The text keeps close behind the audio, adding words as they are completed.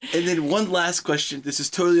And then one last question. This is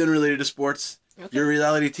totally unrelated to sports. Okay. You're a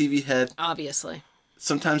reality TV head. Obviously.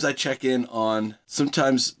 Sometimes I check in on...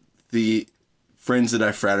 Sometimes the friends that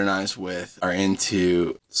I fraternize with are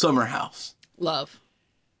into Summer House. Love.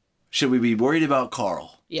 Should we be worried about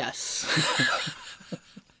Carl? Yes.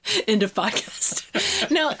 End of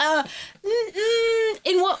podcast. No, I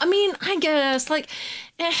guess, like...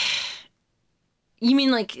 You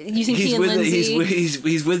mean like using he and Lindsay?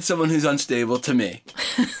 He's with someone who's unstable to me,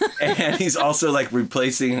 and he's also like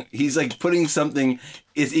replacing. He's like putting something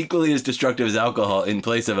is equally as destructive as alcohol in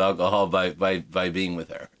place of alcohol by being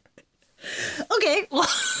with her. Okay, well,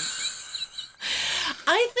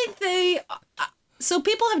 I think so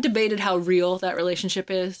people have debated how real that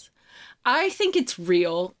relationship is. I think it's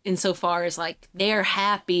real insofar as, like, they're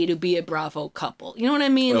happy to be a Bravo couple. You know what I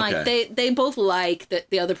mean? Okay. Like, they both like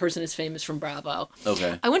that the other person is famous from Bravo.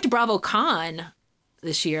 Okay. I went to BravoCon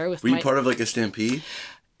this year with Were you part of, like, a stampede?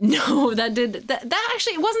 No, that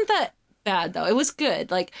actually, it wasn't that bad, though. It was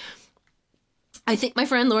good. Like, I think my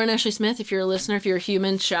friend Lauren Ashley Smith, if you're a listener, if you're a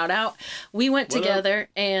human, shout out. We went together,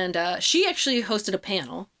 and she actually hosted a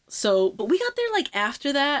panel. So, but we got there, like,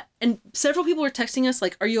 after that, and several people were texting us,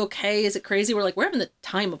 like, are you okay? Is it crazy? We're like, we're having the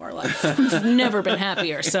time of our life. We've never been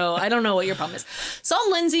happier, so I don't know what your problem is. Saw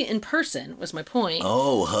Lindsay in person, was my point.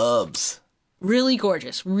 Oh, hubs. Really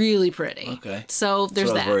gorgeous, really pretty. Okay. So, there's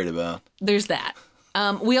that. That's what I was worried about. There's that.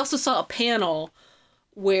 We also saw a panel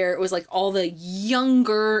where it was, like, all the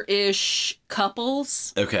younger-ish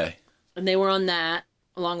couples. Okay. And they were on that,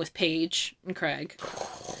 along with Paige and Craig,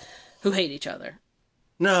 who hate each other.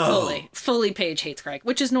 No. Fully Paige hates Craig,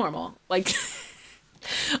 which is normal. Like,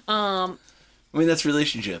 I mean, that's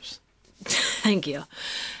relationships. Thank you.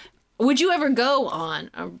 Would you ever go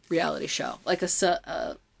on a reality show? Like a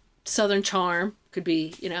Southern Charm could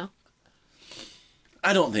be, you know?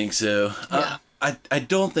 I don't think so. Yeah. I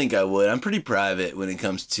don't think I would. I'm pretty private when it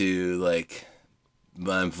comes to, like,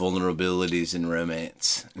 my vulnerabilities in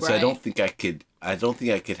romance. And so I don't think I could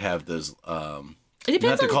have those, it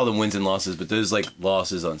depends. Not to call them wins and losses, but those, like,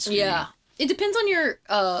 losses on screen. Yeah. It depends on your,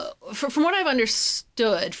 from what I've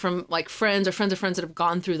understood from, like, friends of friends that have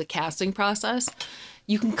gone through the casting process,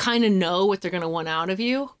 you can kind of know what they're going to want out of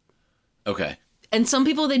you. Okay. And some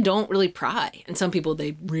people, they don't really pry. And some people,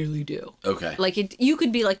 they really do. Okay. Like, you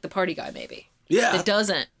could be, like, the party guy, maybe. Yeah. It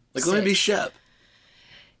doesn't. Like, let me be Shep.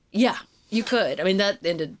 Yeah, you could. I mean, that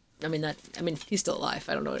ended... he's still alive.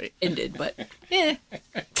 I don't know what it ended, but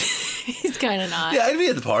he's kind of not. Yeah, I'd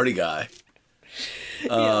be the party guy.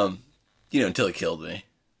 Until he killed me.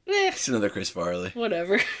 It's another Chris Farley.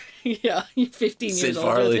 Whatever. Yeah, you're 15 Sid years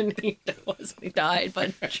Farley. older than he was when he died,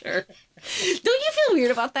 but sure. Don't you feel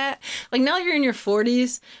weird about that? Like, now you're in your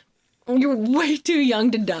 40s, you're way too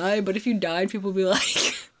young to die, but if you died, people would be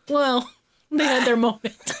like, well, they had their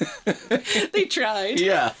moment. They tried.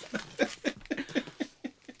 Yeah.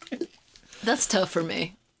 That's tough for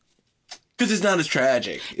me. Because it's not as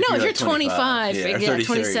tragic. No, if you're 25, yeah,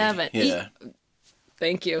 27. Yeah.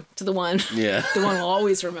 Thank you to the one. Yeah. The one we'll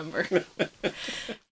always remember.